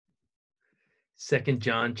Second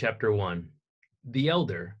John chapter 1. The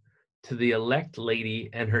elder, to the elect lady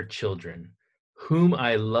and her children, whom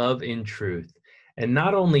I love in truth, and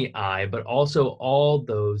not only I, but also all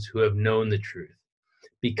those who have known the truth,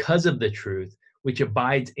 because of the truth which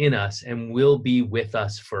abides in us and will be with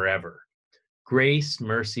us forever. Grace,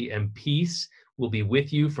 mercy, and peace will be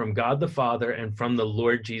with you from God the Father and from the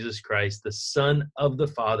Lord Jesus Christ, the Son of the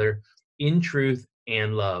Father, in truth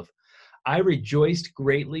and love. I rejoiced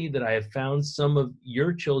greatly that I have found some of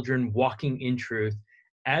your children walking in truth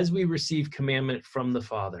as we receive commandment from the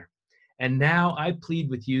Father. And now I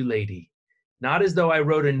plead with you, lady, not as though I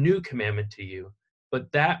wrote a new commandment to you,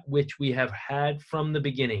 but that which we have had from the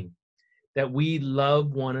beginning, that we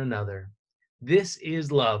love one another. This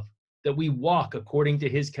is love, that we walk according to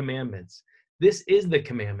his commandments. This is the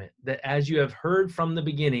commandment, that as you have heard from the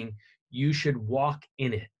beginning, you should walk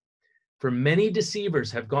in it. For many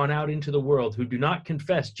deceivers have gone out into the world who do not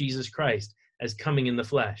confess Jesus Christ as coming in the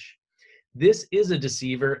flesh. This is a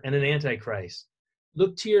deceiver and an antichrist.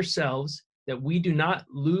 Look to yourselves that we do not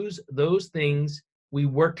lose those things we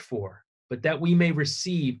worked for, but that we may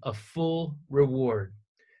receive a full reward.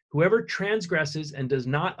 Whoever transgresses and does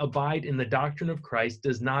not abide in the doctrine of Christ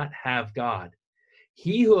does not have God.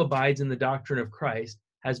 He who abides in the doctrine of Christ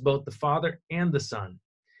has both the Father and the Son.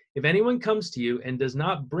 If anyone comes to you and does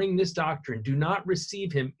not bring this doctrine, do not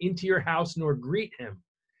receive him into your house nor greet him,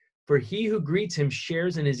 for he who greets him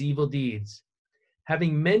shares in his evil deeds.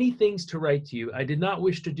 Having many things to write to you, I did not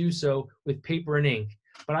wish to do so with paper and ink,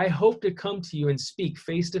 but I hope to come to you and speak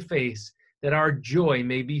face to face, that our joy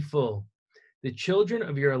may be full. The children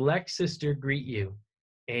of your elect sister greet you.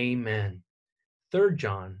 Amen. 3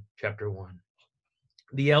 John chapter 1.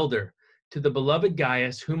 The elder, to the beloved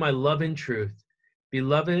Gaius, whom I love in truth.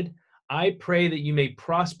 Beloved, I pray that you may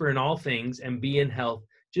prosper in all things and be in health,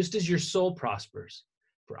 just as your soul prospers.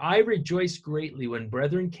 For I rejoiced greatly when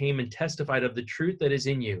brethren came and testified of the truth that is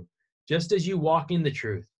in you, just as you walk in the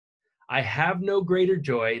truth. I have no greater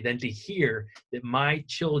joy than to hear that my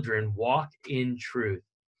children walk in truth.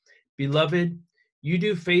 Beloved, you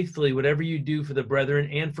do faithfully whatever you do for the brethren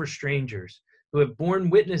and for strangers, who have borne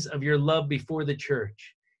witness of your love before the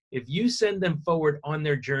church. If you send them forward on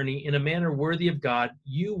their journey in a manner worthy of God,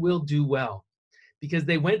 you will do well, because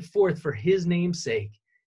they went forth for his name's sake,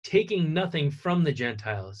 taking nothing from the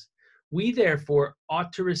Gentiles. We therefore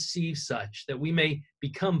ought to receive such, that we may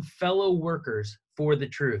become fellow workers for the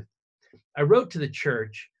truth. I wrote to the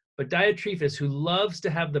church, but Diotrephes, who loves to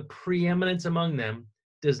have the preeminence among them,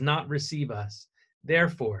 does not receive us.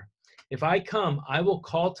 Therefore, if I come, I will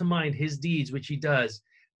call to mind his deeds which he does,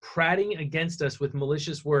 prating against us with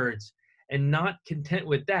malicious words. And not content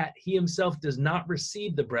with that, he himself does not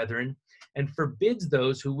receive the brethren, and forbids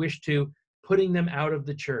those who wish to, putting them out of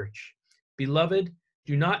the church. Beloved,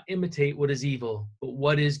 do not imitate what is evil, but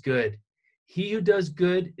what is good. He who does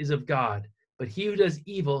good is of God, but he who does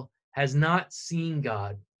evil has not seen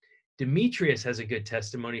God. Demetrius has a good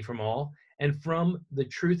testimony from all, and from the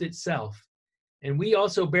truth itself. And we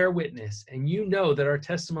also bear witness, and you know that our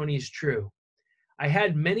testimony is true. I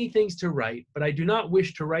had many things to write, but I do not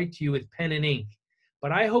wish to write to you with pen and ink.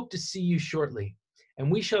 But I hope to see you shortly,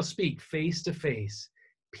 and we shall speak face to face.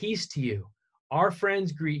 Peace to you. Our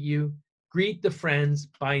friends greet you. Greet the friends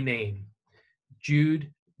by name.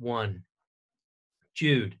 Jude 1.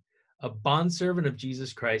 Jude, a bondservant of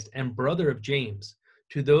Jesus Christ and brother of James,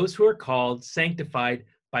 to those who are called, sanctified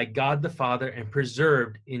by God the Father, and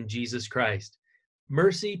preserved in Jesus Christ.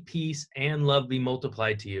 Mercy, peace, and love be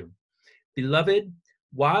multiplied to you. Beloved,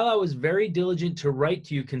 while I was very diligent to write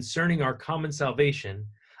to you concerning our common salvation,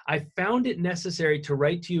 I found it necessary to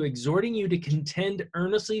write to you, exhorting you to contend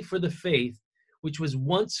earnestly for the faith which was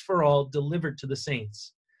once for all delivered to the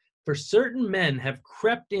saints. For certain men have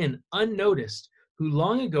crept in unnoticed, who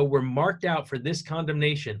long ago were marked out for this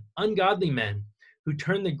condemnation, ungodly men, who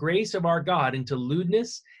turn the grace of our God into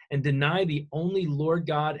lewdness and deny the only Lord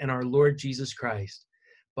God and our Lord Jesus Christ.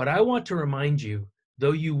 But I want to remind you,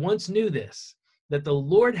 though you once knew this, that the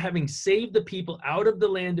Lord, having saved the people out of the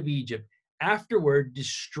land of Egypt, afterward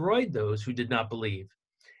destroyed those who did not believe.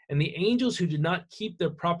 And the angels who did not keep their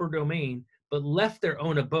proper domain, but left their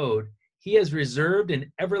own abode, he has reserved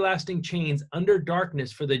in everlasting chains under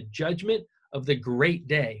darkness for the judgment of the great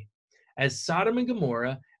day. As Sodom and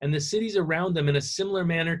Gomorrah and the cities around them in a similar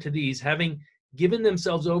manner to these, having given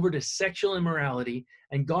themselves over to sexual immorality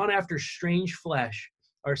and gone after strange flesh,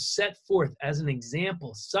 are set forth as an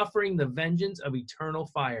example, suffering the vengeance of eternal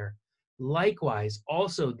fire. Likewise,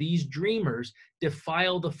 also these dreamers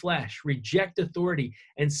defile the flesh, reject authority,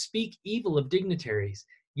 and speak evil of dignitaries.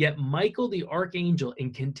 Yet Michael the archangel,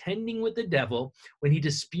 in contending with the devil, when he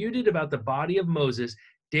disputed about the body of Moses,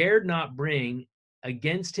 dared not bring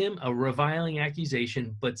against him a reviling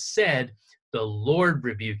accusation, but said, "The Lord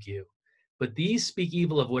rebuke you." But these speak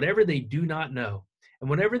evil of whatever they do not know. And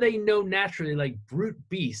whatever they know naturally, like brute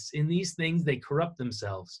beasts, in these things they corrupt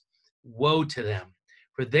themselves. Woe to them,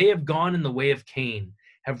 for they have gone in the way of Cain,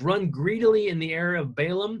 have run greedily in the error of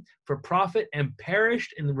Balaam for profit, and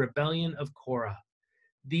perished in the rebellion of Korah.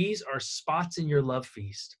 These are spots in your love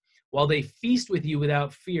feast. While they feast with you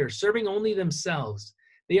without fear, serving only themselves,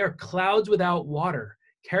 they are clouds without water,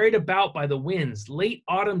 carried about by the winds, late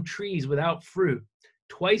autumn trees without fruit,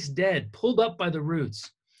 twice dead, pulled up by the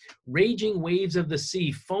roots, raging waves of the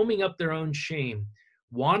sea, foaming up their own shame,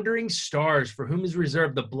 wandering stars for whom is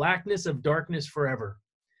reserved the blackness of darkness forever.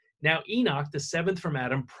 Now Enoch, the seventh from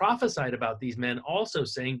Adam, prophesied about these men also,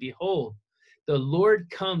 saying, Behold, the Lord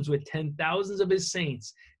comes with 10,000s of his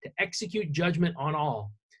saints to execute judgment on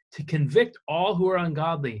all, to convict all who are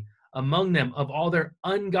ungodly among them of all their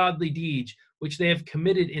ungodly deeds, which they have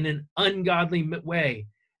committed in an ungodly way,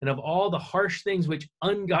 and of all the harsh things which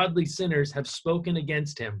ungodly sinners have spoken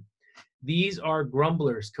against him. These are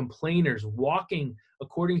grumblers, complainers, walking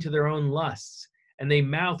according to their own lusts, and they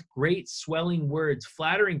mouth great swelling words,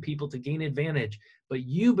 flattering people to gain advantage. But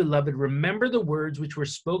you, beloved, remember the words which were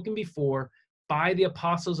spoken before by the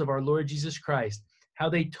apostles of our Lord Jesus Christ, how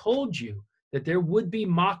they told you that there would be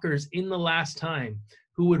mockers in the last time,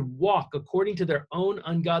 who would walk according to their own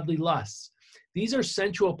ungodly lusts. These are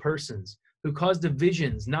sensual persons who cause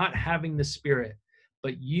divisions, not having the Spirit.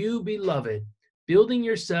 But you, beloved, building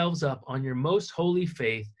yourselves up on your most holy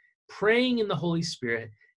faith, praying in the Holy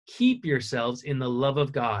Spirit, keep yourselves in the love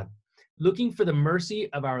of God, looking for the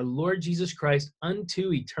mercy of our Lord Jesus Christ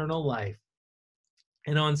unto eternal life.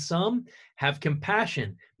 And on some have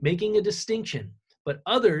compassion, making a distinction, but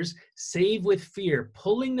others save with fear,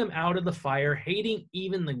 pulling them out of the fire, hating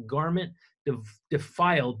even the garment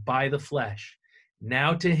defiled by the flesh.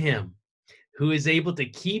 Now to him who is able to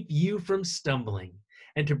keep you from stumbling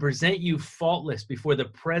and to present you faultless before the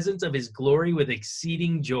presence of his glory with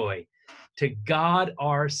exceeding joy, to God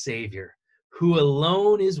our Savior, who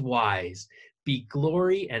alone is wise, be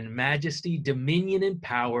glory and majesty, dominion and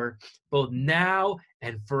power, both now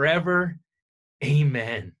and forever.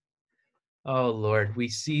 Amen. Oh, Lord, we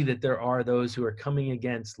see that there are those who are coming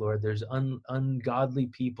against, Lord. There's ungodly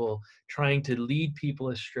people trying to lead people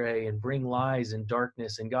astray and bring lies and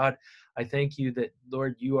darkness. And God, I thank you that,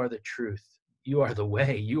 Lord, you are the truth. You are the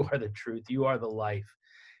way. You are the truth. You are the life.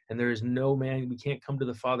 And there is no man, we can't come to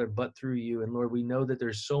the Father but through you. And Lord, we know that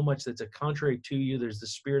there's so much that's a contrary to you. There's the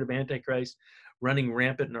spirit of Antichrist running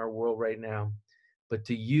rampant in our world right now. But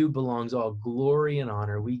to you belongs all glory and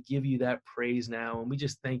honor. We give you that praise now. And we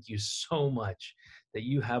just thank you so much that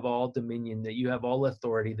you have all dominion, that you have all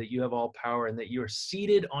authority, that you have all power, and that you are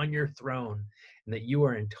seated on your throne, and that you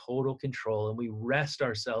are in total control. And we rest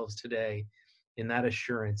ourselves today in that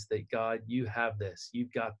assurance that, God, you have this.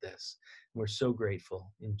 You've got this. And we're so grateful.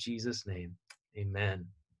 In Jesus' name, amen.